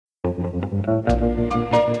I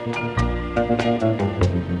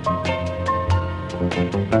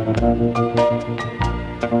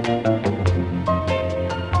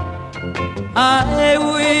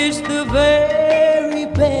wish the very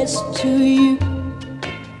best to you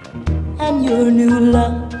and your new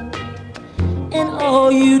love and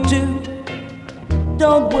all you do.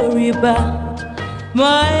 Don't worry about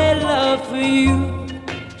my love for you.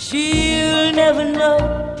 She'll never know,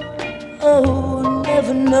 oh,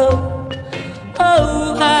 never know.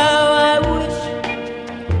 Oh, how I wish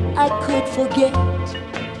I could forget,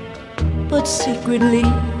 but secretly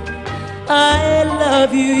I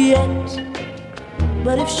love you yet.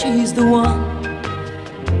 But if she's the one,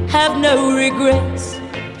 have no regrets,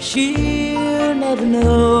 she'll never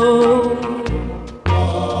know.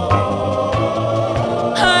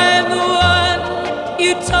 I'm the one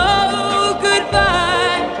you told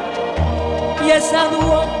goodbye. Yes, I'm the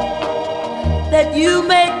one that you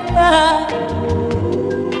make cry.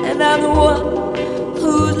 And I'm the one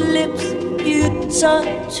whose lips you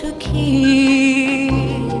taught to kiss.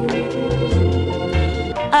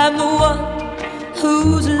 I'm the one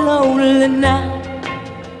who's lonely now,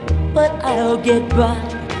 but I'll get by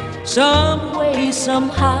some way,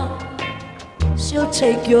 somehow. She'll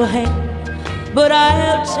take your hand, but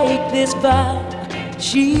I'll take this vow.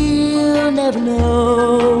 She'll never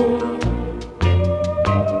know.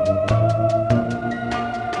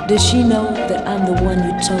 Does she know that I'm the one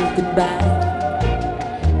you told goodbye?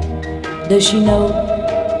 Does she know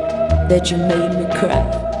that you made me cry?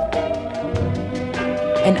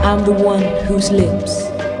 And I'm the one whose lips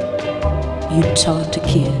you taught to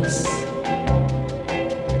kiss.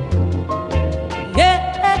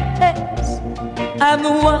 Yes, I'm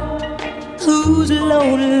the one who's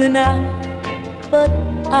lonely now, but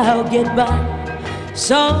I'll get by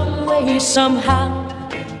some way, somehow.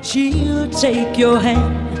 She'll take your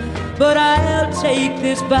hand, but I'll take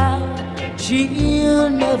this vow. She'll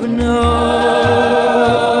never know.